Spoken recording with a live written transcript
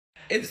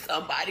if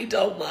somebody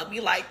don't love me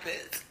like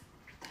this.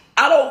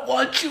 I don't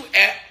want you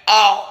at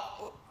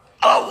all.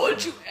 I don't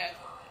want you at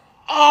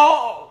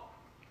all.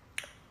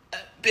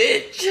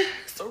 Bitch,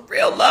 it's a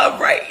real love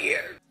right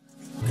here.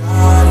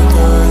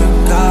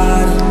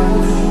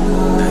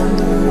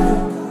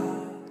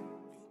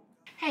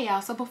 Hey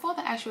y'all, so before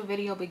the actual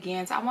video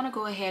begins, I want to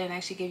go ahead and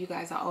actually give you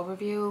guys an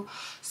overview.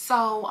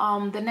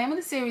 So the name of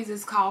the series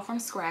is called From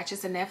Scratch.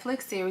 It's a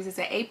Netflix series. It's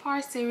an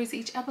 8-part series.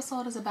 Each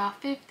episode is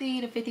about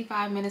 50 to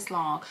 55 minutes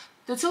long.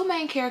 The two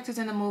main characters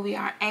in the movie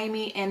are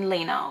Amy and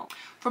Leno.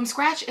 From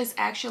Scratch is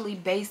actually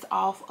based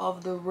off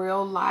of the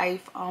real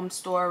life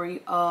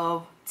story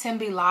of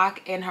Timby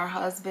Locke and her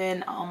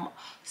husband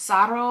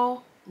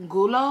Saro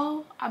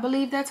Gullo. I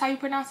believe that's how you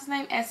pronounce his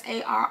name,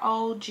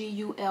 Sarogullo.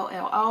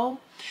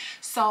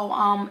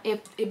 So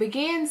it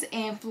begins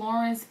in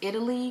Florence,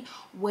 Italy,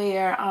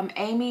 where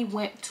Amy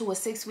went to a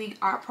 6-week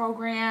art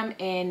program,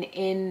 and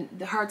in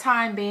her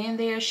time being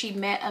there, she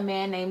met a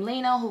man named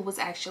Leno who was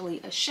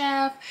actually a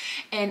chef,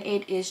 and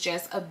it is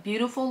just a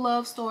beautiful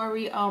love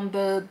story.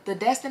 The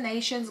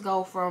destinations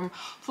go from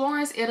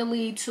Florence,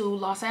 Italy to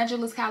Los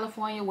Angeles,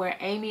 California, where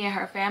Amy and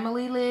her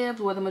family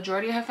lived, where the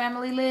majority of her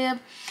family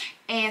lived,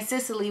 and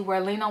Sicily, where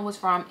Leno was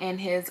from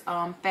and his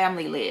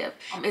family lived.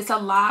 It's a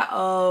lot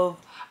of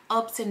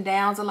ups and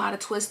downs, a lot of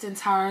twists and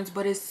turns,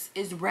 but it's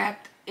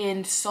wrapped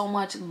in so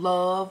much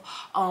love.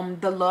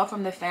 The love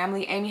from the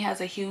family. Amy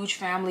has a huge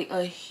family,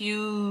 a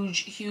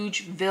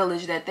huge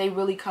village that they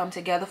really come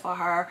together for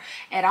her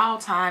at all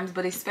times,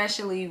 but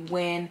especially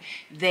when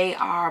they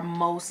are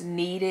most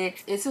needed.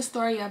 It's a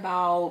story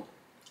about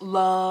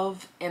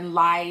love and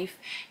life,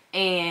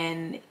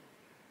 and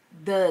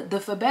the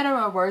for better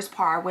or worse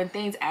part, when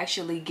things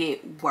actually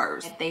get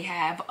worse. They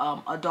have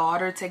a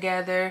daughter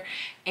together,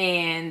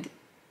 and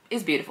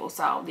it's beautiful.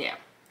 So yeah,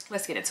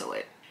 let's get into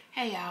it.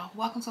 Hey y'all,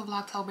 welcome to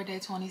Vlogtober day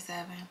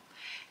 27.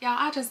 Y'all,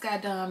 I just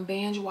got done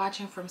binge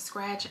watching From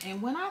Scratch,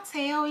 and when I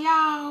tell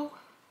y'all,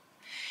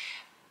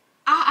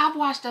 I've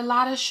watched a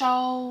lot of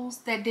shows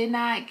that did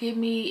not get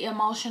me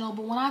emotional,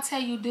 but when I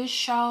tell you this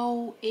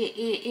show,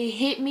 it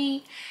hit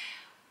me.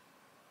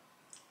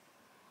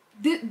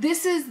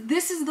 This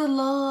is the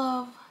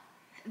love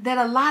that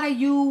a lot of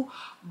you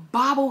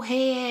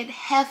bobblehead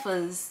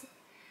heifers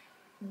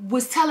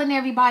was telling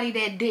everybody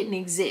that didn't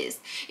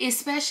exist,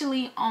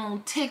 especially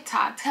on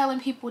TikTok, telling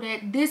people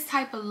that this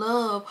type of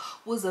love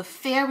was a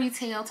fairy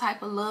tale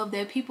type of love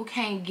that people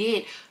can't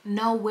get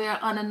nowhere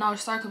under no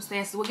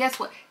circumstances. Well,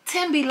 guess what?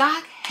 Timby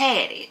Locke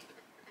had it.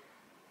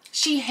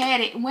 She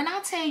had it. When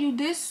I tell you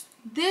this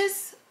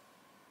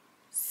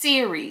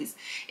series,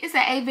 it's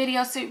an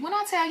 8-video series. When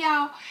I tell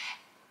y'all,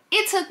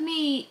 it took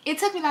me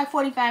like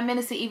 45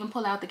 minutes to even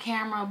pull out the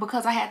camera,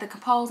 because I had to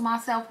compose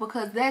myself,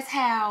 because that's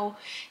how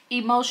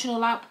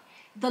emotional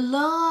the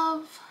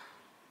love,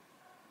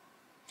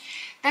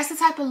 that's the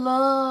type of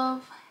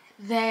love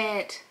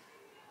that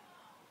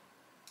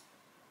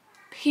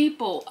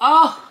people,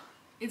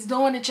 it's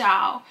doing it,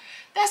 y'all.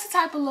 That's the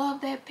type of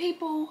love that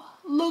people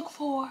look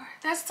for.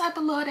 That's the type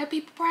of love that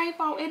people pray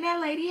for, and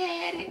that lady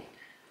had it.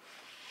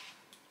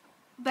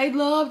 They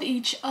loved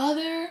each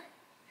other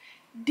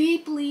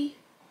deeply,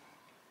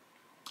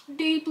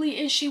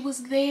 and she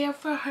was there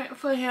for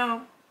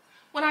him.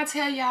 When I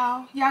tell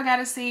y'all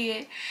gotta see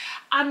it.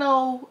 I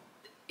know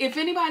if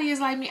anybody is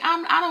like me,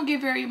 I don't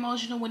get very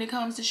emotional when it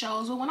comes to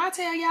shows, but when I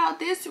tell y'all,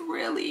 this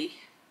really,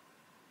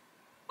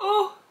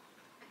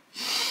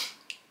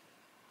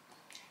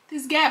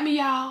 this got me,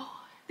 y'all.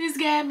 This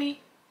got me.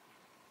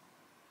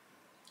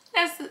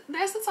 That's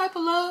the type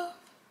of love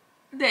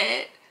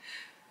that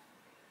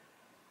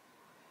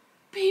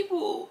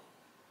people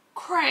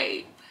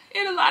crave,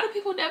 and a lot of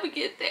people never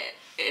get that.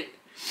 And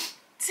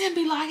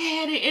Timby Locke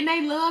had it, and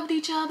they loved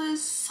each other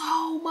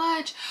so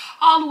much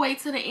all the way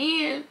to the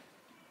end.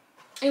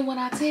 And when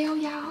I tell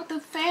y'all, the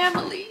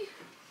family,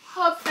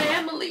 her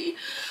family,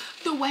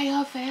 the way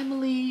her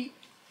family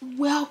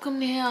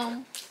welcomed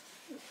him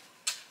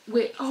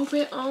with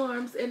open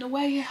arms, and the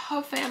way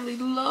her family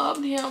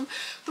loved him,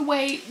 the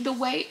way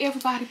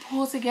everybody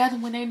pulled together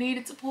when they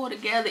needed to pull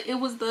together, it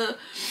was the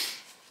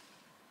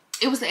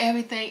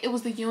everything. It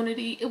was the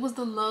unity. It was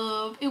the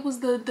love. It was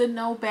the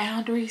no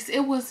boundaries.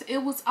 It was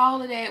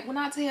all of that. When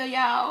I tell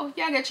y'all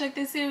gotta check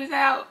this series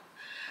out.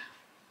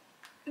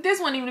 This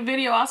wasn't even a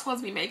video I was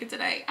supposed to be making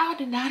today. I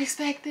did not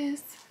expect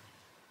this.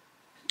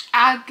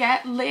 I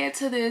got led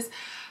to this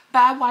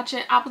by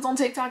watching, I was on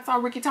TikTok, saw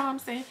Ricky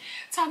Thompson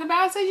talking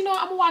about it. I said, you know,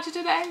 I'm gonna watch it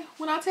today.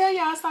 When I tell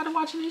y'all, I started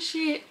watching this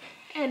shit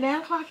at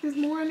 9 o'clock this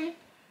morning.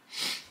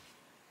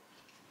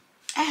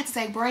 I had to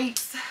take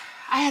breaks.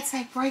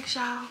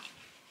 Y'all.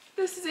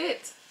 This is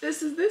it.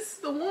 This is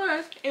the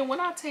one. And when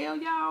I tell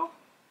y'all,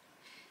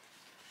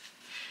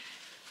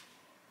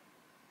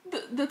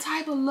 the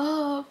type of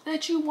love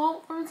that you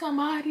want from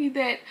somebody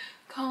that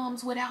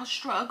comes without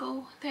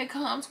struggle, that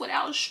comes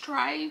without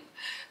strife,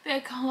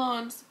 that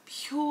comes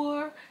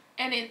pure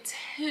and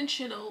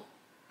intentional.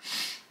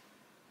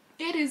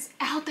 It is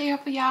out there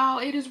for y'all.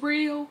 It is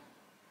real.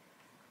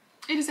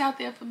 It is out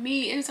there for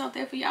me. It is out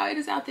there for y'all. It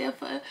is out there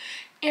for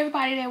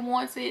everybody that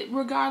wants it,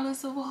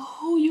 regardless of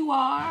who you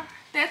are.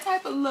 That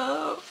type of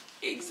love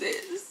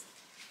exists.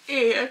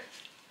 And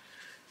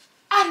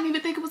I didn't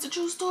even think it was a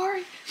true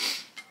story.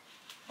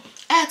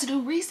 I had to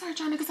do research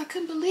on it because I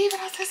couldn't believe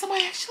it. I said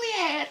somebody actually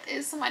had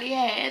this. Somebody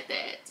had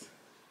that.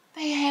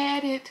 They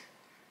had it.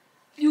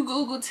 You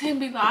Google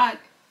Timby Lock.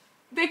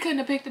 They couldn't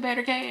have picked a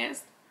better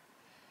cast.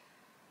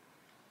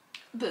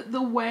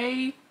 The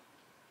way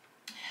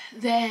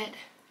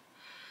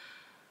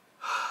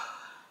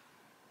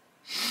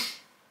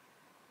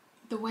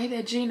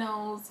that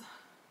Gino's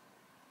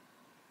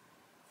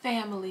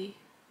family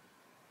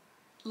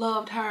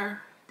loved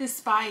her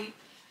despite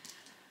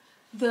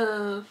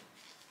the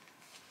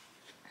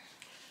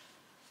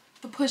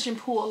push and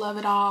pull of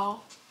it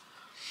all.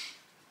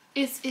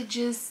 If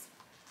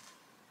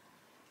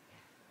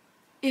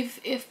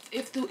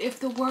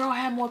the world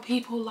had more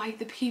people like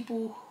the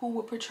people who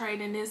were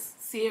portrayed in this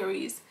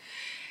series,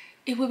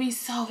 it would be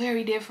so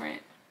very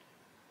different.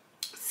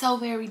 So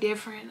very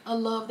different. A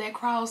love that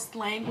crossed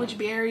language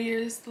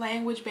barriers,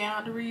 language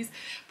boundaries,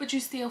 but you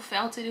still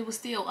felt it. It was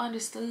still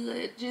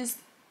understood. Just,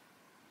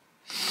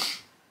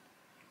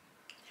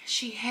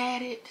 she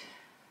had it.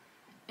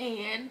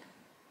 And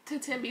to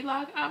Timby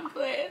Lock, I'm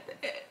glad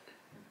that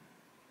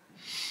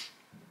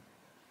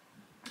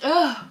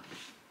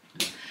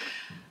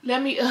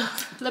let me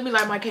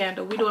light my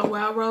candle. We doing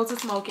Wild Rose of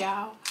Smoke,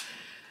 y'all.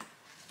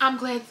 I'm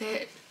glad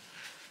that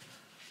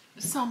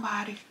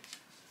somebody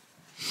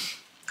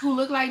who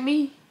look like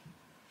me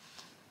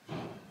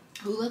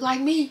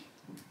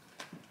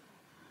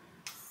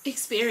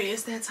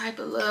experienced that type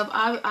of love.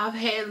 I've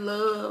had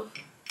love,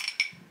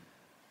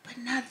 but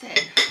not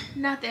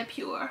that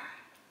pure.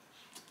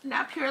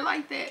 Not pure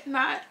like that.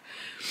 Not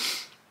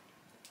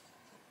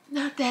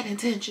that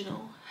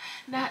intentional.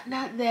 Not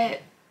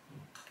that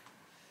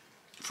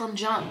from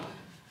jump.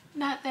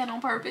 Not that on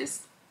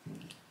purpose.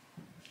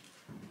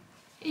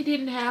 It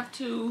didn't have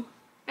to.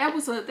 That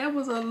was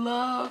a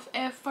love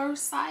at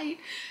first sight,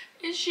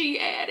 and she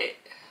added.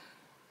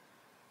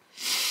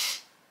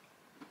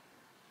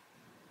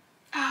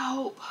 I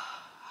hope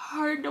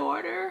her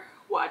daughter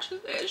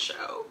watches that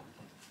show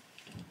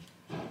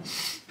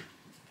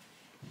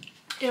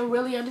and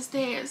really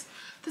understands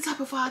the type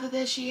of father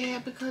that she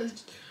had,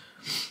 because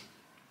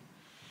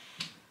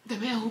the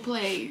man who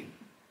played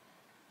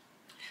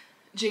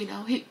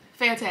Gino, he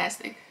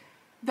fantastic.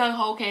 The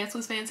whole cast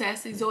was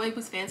fantastic. Zoe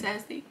was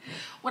fantastic.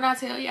 When I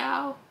tell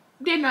y'all,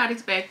 did not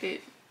expect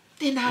it.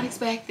 Did not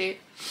expect it.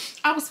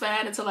 I was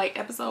fine until like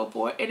episode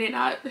 4, and then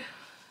I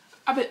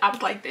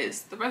was like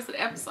this the rest of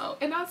the episode,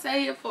 and I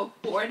say it for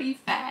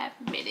 45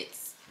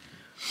 minutes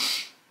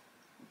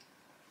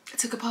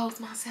to compose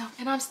myself,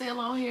 and I'm still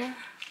on here.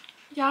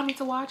 Y'all need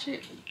to watch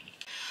it.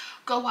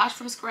 Go watch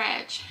from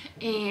scratch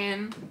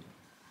and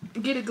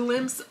get a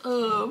glimpse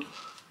of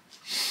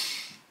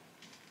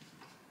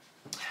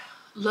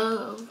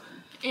love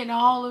in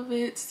all of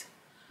its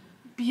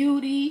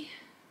beauty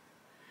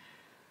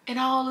and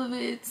all of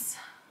its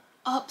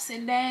ups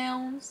and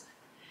downs.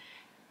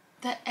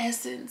 The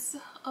essence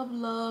of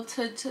love,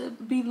 to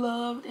be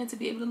loved and to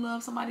be able to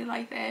love somebody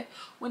like that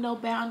with no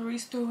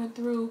boundaries through and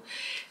through.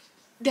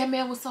 That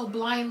man was so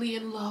blindly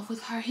in love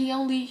with her. He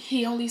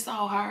only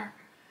saw her,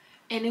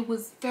 and it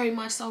was very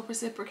much so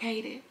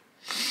reciprocated.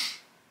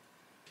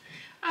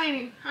 I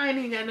ain't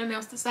even got nothing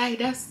else to say.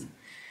 That's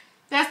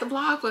the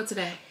vlog for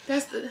today.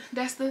 That's the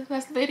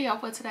video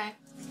for today.